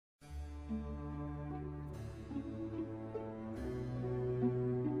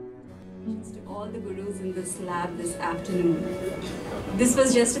all the gurus in this lab this afternoon. This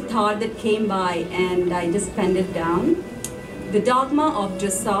was just a thought that came by and I just penned it down. The Dogma of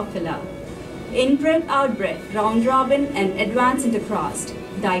Drosophila. Inbred, outbred, round robin and advance intercrossed.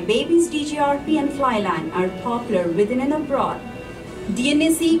 Thy babies DGRP and flyline are popular within and abroad.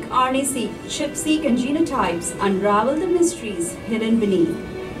 DNA-seek, RNA-seek, chip-seek and genotypes unravel the mysteries hidden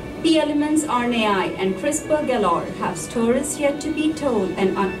beneath. P elements, RNAi and CRISPR galore have stories yet to be told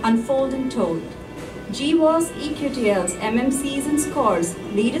and unfold and told. GWAS, EQTLs, MMCs and scores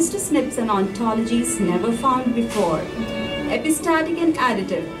lead us to SNPs and ontologies never found before. Epistatic and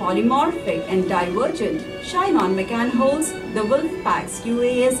additive, polymorphic and divergent, shine on McCann holes, the wolf packs,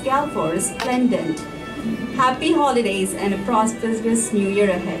 UAS Galfor is splendid. Happy holidays and a prosperous new year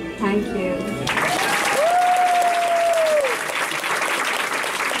ahead. Thank you.